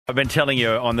I've been telling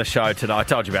you on the show today, I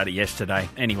told you about it yesterday.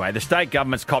 Anyway, the state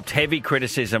government's copped heavy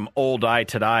criticism all day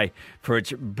today for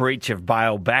its breach of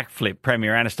bail backflip.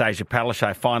 Premier Anastasia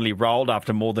Palaszczuk finally rolled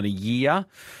after more than a year.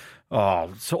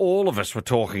 Oh, so all of us were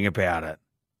talking about it.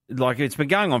 Like, it's been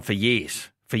going on for years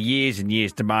and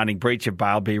years, demanding breach of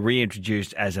bail be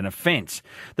reintroduced as an offence.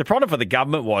 The problem for the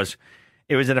government was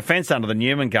it was an offence under the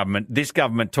Newman government. This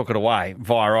government took it away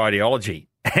via ideology.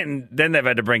 And then they've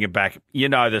had to bring it back. You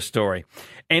know the story.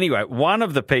 Anyway, one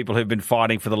of the people who've been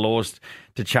fighting for the laws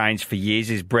to change for years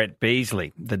is Brett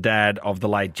Beasley, the dad of the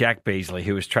late Jack Beasley,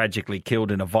 who was tragically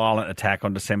killed in a violent attack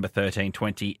on December 13,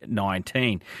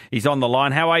 2019. He's on the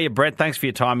line. How are you, Brett? Thanks for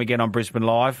your time again on Brisbane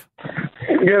Live.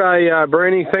 G'day,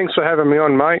 Brenny. Thanks for having me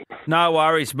on, mate. No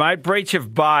worries, mate. Breach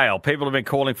of bail. People have been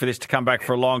calling for this to come back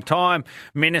for a long time.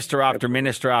 Minister after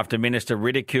minister after minister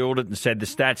ridiculed it and said the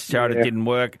stats showed it didn't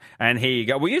work. And here you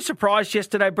go. Were you surprised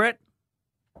yesterday, Brett?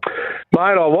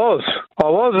 Mate, I was.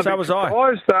 So was I.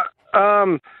 Surprised that,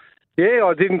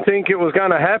 I didn't think it was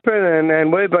going to happen.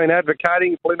 And we've been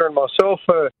advocating, Belinda and myself,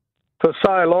 for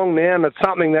so long now. And it's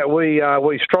something that we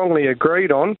strongly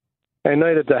agreed on and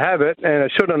needed to have it, and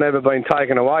it should have never been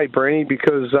taken away, Brenny,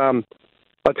 because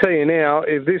I tell you now,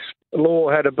 if this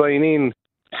law had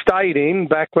stayed in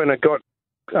back when it got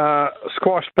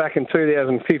squashed back in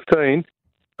 2015,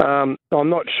 I'm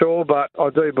not sure, but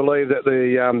I do believe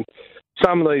that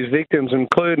some of these victims,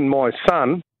 including my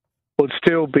son, would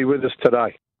still be with us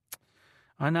today.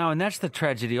 I know, and that's the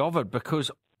tragedy of it, because,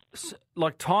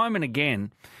 like, time and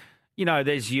again, you know,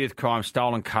 there's youth crime,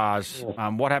 stolen cars.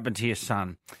 What happened to your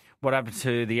son? What happened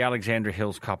to the Alexandra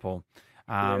Hills couple?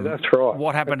 That's right.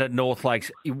 What happened at North Lakes?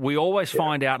 We always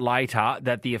find out later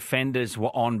that the offenders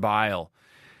were on bail.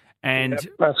 And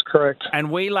that's correct. And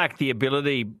we lack the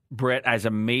ability, Brett, as a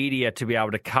media, to be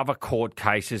able to cover court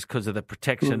cases because of the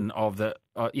protection of the,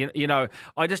 you know,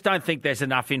 I just don't think there's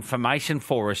enough information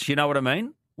for us. You know what I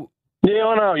mean? Yeah,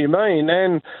 I know what you mean.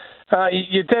 And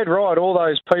you're dead right. All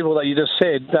those people that you just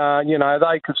said,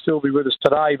 they could still be with us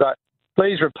today. But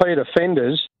these repeat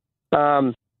offenders,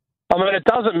 it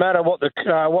doesn't matter what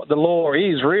the law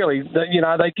is really.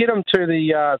 They get them to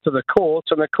the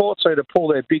courts, and the courts need to pull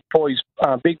their big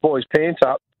boys' pants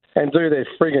up and do their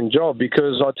frigging job.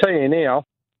 Because I tell you now,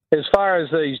 as far as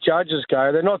these judges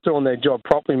go, they're not doing their job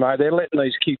properly, mate. They're letting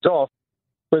these kids off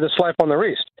with a slap on the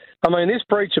wrist. I mean, this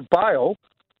breach of bail,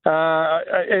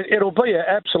 it'll be an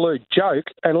absolute joke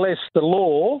unless the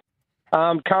law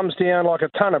comes down like a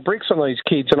ton of bricks on these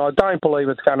kids, and I don't believe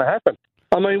it's going to happen.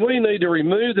 I mean, we need to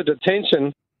remove the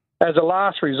detention as a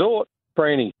last resort,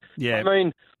 Brandy. Yeah. I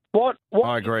mean, what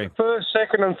I agree. First,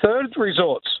 second and third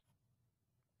resorts?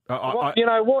 What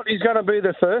is going to be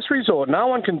the first resort? No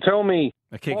one can tell me.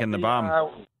 A kick in the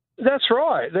bum. That's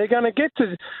right. They're going to get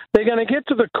to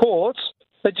the courts.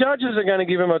 The judges are going to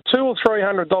give them a $200 or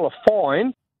 $300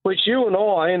 fine, which you and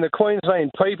I and the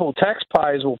Queensland people,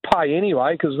 taxpayers, will pay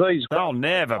anyway because they'll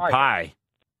never pay.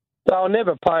 They'll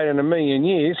never pay in a million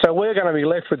years, so we're going to be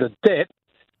left with the debt,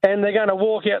 and they're going to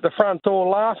walk out the front door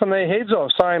laughing their heads off,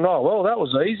 saying, "Oh, well, that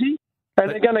was easy," and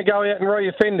they're going to go out and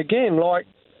re-offend again.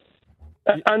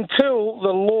 Until the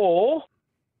law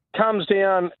comes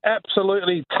down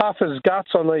absolutely tough as guts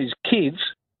on these kids,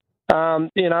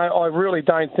 I really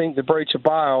don't think the breach of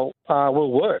bail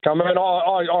will work. I mean,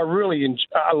 I really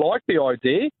like the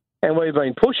idea, and we've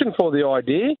been pushing for the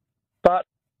idea, but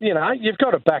you've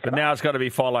got to back it up. But now it's got to be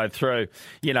followed through.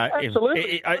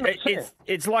 Absolutely.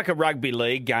 It's like a rugby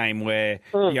league game where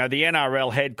the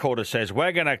NRL headquarters says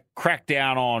we're going to crack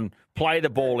down on play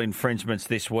the ball infringements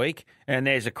this week, and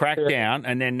there's a crackdown,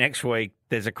 and then next week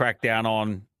there's a crackdown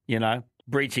on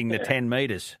breaching the 10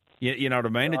 metres. You know what I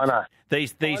mean? I know.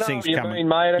 These things come.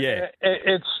 Mate. Yeah.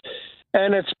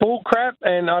 It's bull crap,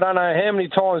 and I don't know how many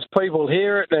times people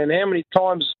hear it, and how many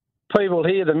times people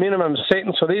hear the minimum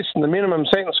sentence for this and the minimum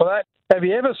sentence for that. Have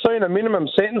you ever seen a minimum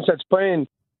sentence that's been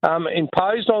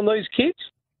imposed on these kids?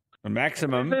 A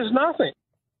maximum? There's nothing.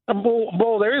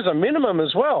 Well, there is a minimum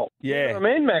as well. Yeah. Minimum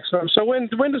and maximum. So when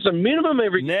does a minimum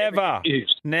ever get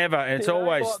used? Never. It's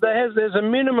always... There's a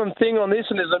minimum thing on this,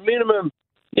 and there's a minimum...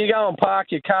 You go and park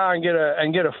your car and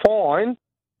get a fine.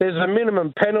 There's a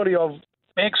minimum penalty of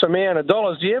X amount of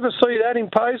dollars. Do you ever see that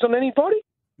imposed on anybody?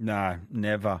 No,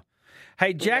 never.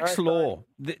 Hey, Jack's Law,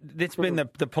 that's been the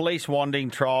police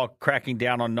wanting trial cracking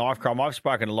down on knife crime. I've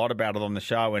spoken a lot about it on the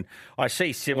show, and I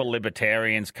see civil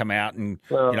libertarians come out and,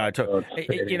 talk,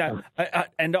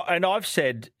 and I've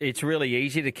said it's really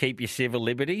easy to keep your civil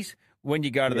liberties. When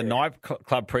you go to the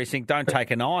nightclub precinct, don't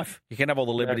take a knife. You can have all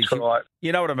the liberties. That's right.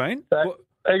 You know what I mean?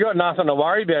 you got nothing to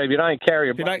worry about if you don't carry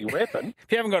a bloody weapon.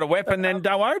 If you haven't got a weapon, then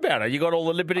don't worry about it. You got all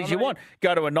the liberties you want.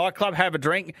 Go to a nightclub, have a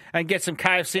drink, and get some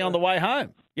KFC on the way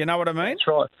home. You know what I mean? That's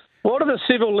right. What do the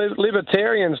civil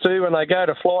libertarians do when they go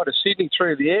to fly to Sydney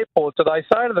through the airport? Do they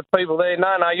say to the people there,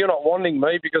 no, you're not wanting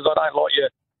me because I don't like you.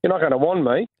 You're not going to want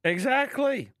me.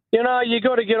 Exactly. You know, you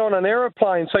got to get on an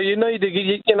aeroplane, so you need to,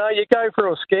 you go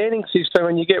through a scanning system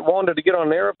and you get wanted to get on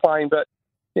an aeroplane, but,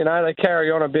 they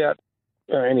carry on about,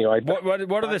 anyway.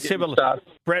 What are the civil,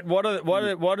 Brett, what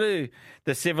do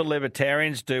the civil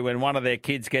libertarians do when one of their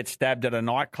kids gets stabbed at a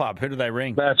nightclub? Who do they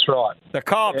ring? That's right. The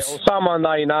cops. Yeah, or someone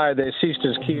they know, their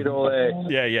sister's kid or their,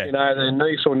 their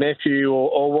niece or nephew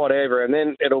or whatever, and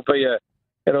then it'll be a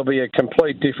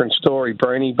complete different story,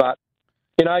 Brenny, but,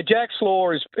 Jack's law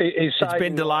is it's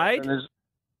been delayed?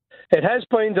 It has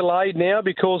been delayed now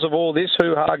because of all this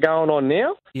hoo-ha going on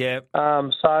now. Yeah.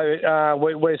 So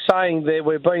we're saying that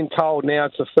we're being told now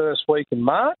it's the first week in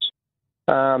March.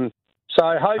 So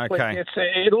hopefully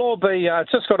it'll all be,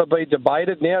 it's just got to be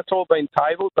debated now. It's all been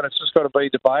tabled, but it's just got to be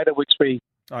debated, which we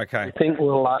think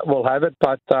we'll have it.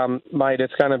 But, mate,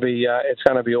 it's going to be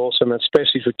awesome,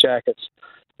 especially for Jack.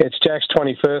 It's Jack's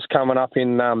 21st coming up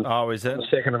in is it? the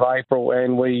 2nd of April,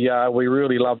 and we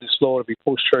really love this law to be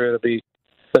pushed through. It'll be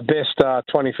the best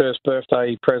 21st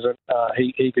birthday present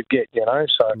he could get,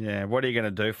 So yeah, what are you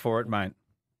going to do for it, mate?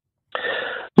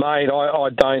 Mate, I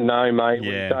don't know, mate.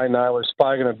 Yeah. We don't know. We've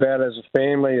spoken about it as a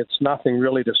family. It's nothing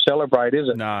really to celebrate, is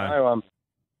it? No.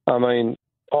 I mean,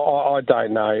 I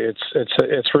don't know.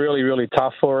 It's really, really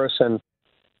tough for us, and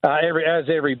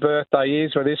every birthday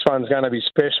is, but this one's going to be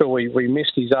special. We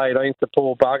missed his 18th, the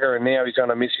poor bugger, and now he's going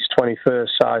to miss his 21st.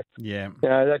 So yeah,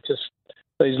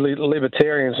 these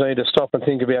libertarians need to stop and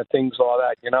think about things like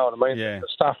that. You know what I mean? Yeah. The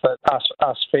stuff that us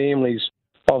families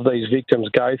of these victims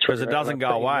go through. Because it doesn't go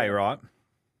away, right?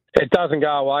 It doesn't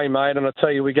go away, mate. And I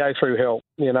tell you, we go through hell.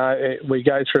 We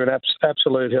go through an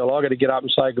absolute hell. I got to get up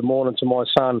and say good morning to my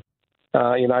son.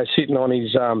 Sitting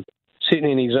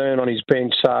in his urn on his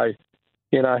bench. So,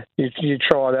 you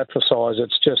try that for size.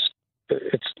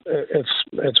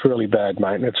 It's really bad,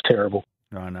 mate. It's terrible.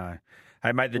 I know.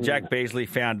 Hey, mate, the Jack Beasley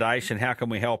Foundation, how can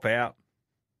we help out?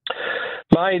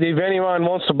 Mate, if anyone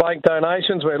wants to make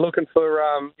donations, we're looking for,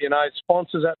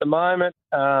 sponsors at the moment.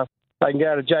 They can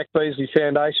go to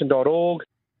jackbeasleyfoundation.org.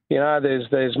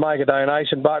 There's make a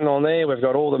donation button on there. We've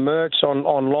got all the merch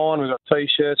online. We've got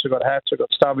T-shirts, we've got hats, we've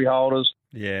got stubby holders.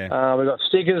 Yeah. We've got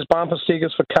stickers, bumper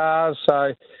stickers for cars.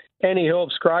 So any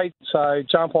help's great. So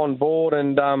jump on board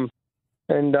and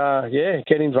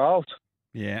get involved.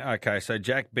 Yeah, okay. So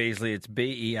Jack Beasley, it's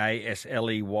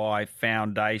BEASLEY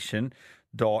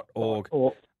Foundation.org.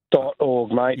 .org,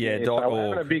 mate. Yeah, so .org. We're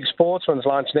having a big sportsman's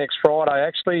lunch next Friday,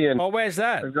 actually. And where's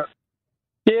that?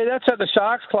 That's at the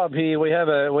Sharks Club here. We have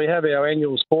our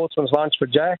annual sportsman's lunch for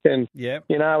Jack, and we've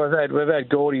had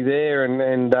Gordy there,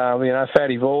 and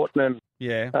Fatty Vorton, and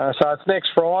so it's next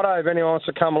Friday. If anyone wants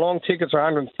to come along, tickets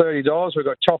are $130. We've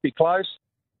got Choppy Close,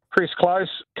 Chris Close,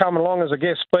 coming along as a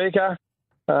guest speaker.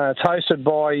 It's hosted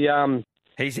by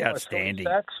he's outstanding.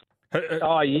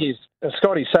 He is.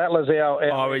 Scotty Sattler's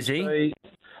our is he?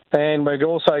 And we've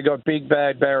also got Big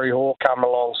Bad Barry Hawke coming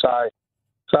along. So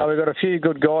we've got a few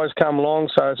good guys come along.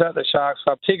 So it's at the Sharks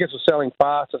Club. Tickets are selling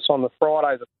fast. It's on the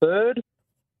Friday the 3rd.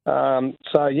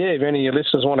 If any of your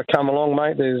listeners want to come along,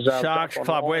 mate, there's Sharks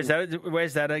Club.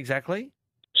 Where's that exactly?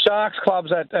 Sharks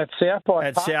Club's at South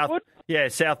by Parkwood.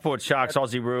 Southport Sharks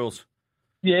Aussie Rules.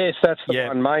 Yes, that's the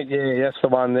one, mate. Yeah, that's the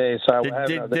one there. So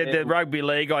did the rugby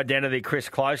league identity Chris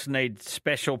Close need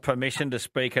special permission to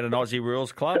speak at an Aussie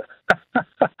Rules club?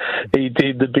 He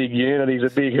did, the big unit. He's a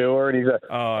big hooer, and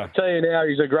I tell you now,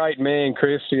 he's a great man,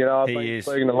 Chris. I've been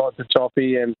speaking a lot to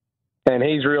Choppy, and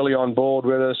he's really on board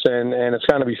with us, and it's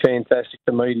going to be fantastic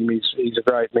to meet him. He's a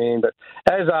great man. But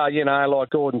as like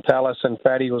Gordon Tallis and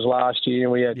Fatty was last year,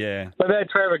 and we've had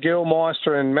Trevor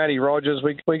Gilmeister and Matty Rogers.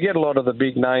 We get a lot of the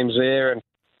big names there, and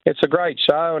it's a great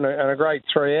show and a great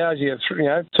 3 hours. You have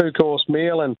 2-course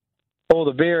meal and all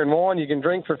the beer and wine you can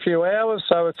drink for a few hours.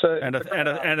 So it's a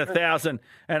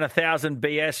thousand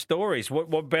BS stories.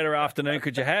 What better afternoon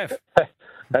could you have?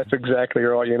 That's exactly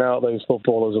right. You know what these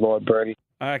footballers are like, Brady.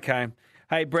 Okay.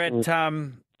 Hey, Brett,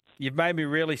 you've made me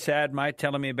really sad, mate,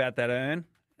 telling me about that urn.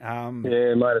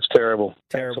 Mate, it's terrible.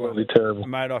 Absolutely terrible.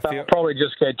 Mate, I'll probably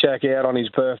just get Jack out on his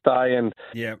birthday and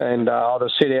I'll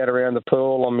just sit out around the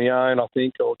pool on my own, I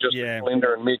think, or just with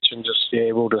Linda and Mitch and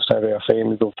we'll just have our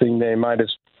family little thing there, mate.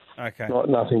 It's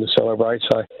nothing to celebrate.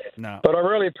 So, no. But I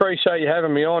really appreciate you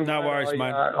having me on. No worries,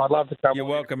 mate. I'd love to come. You're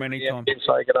welcome anytime. And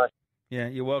say good day. Yeah,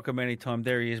 you're welcome anytime.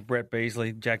 There he is, Brett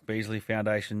Beasley, Jack Beasley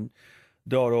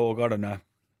Foundation.org. I don't know.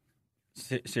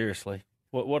 Seriously,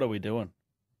 what are we doing?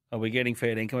 Are we getting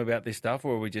fair income about this stuff,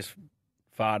 or are we just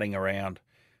farting around,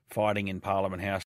 fighting in Parliament House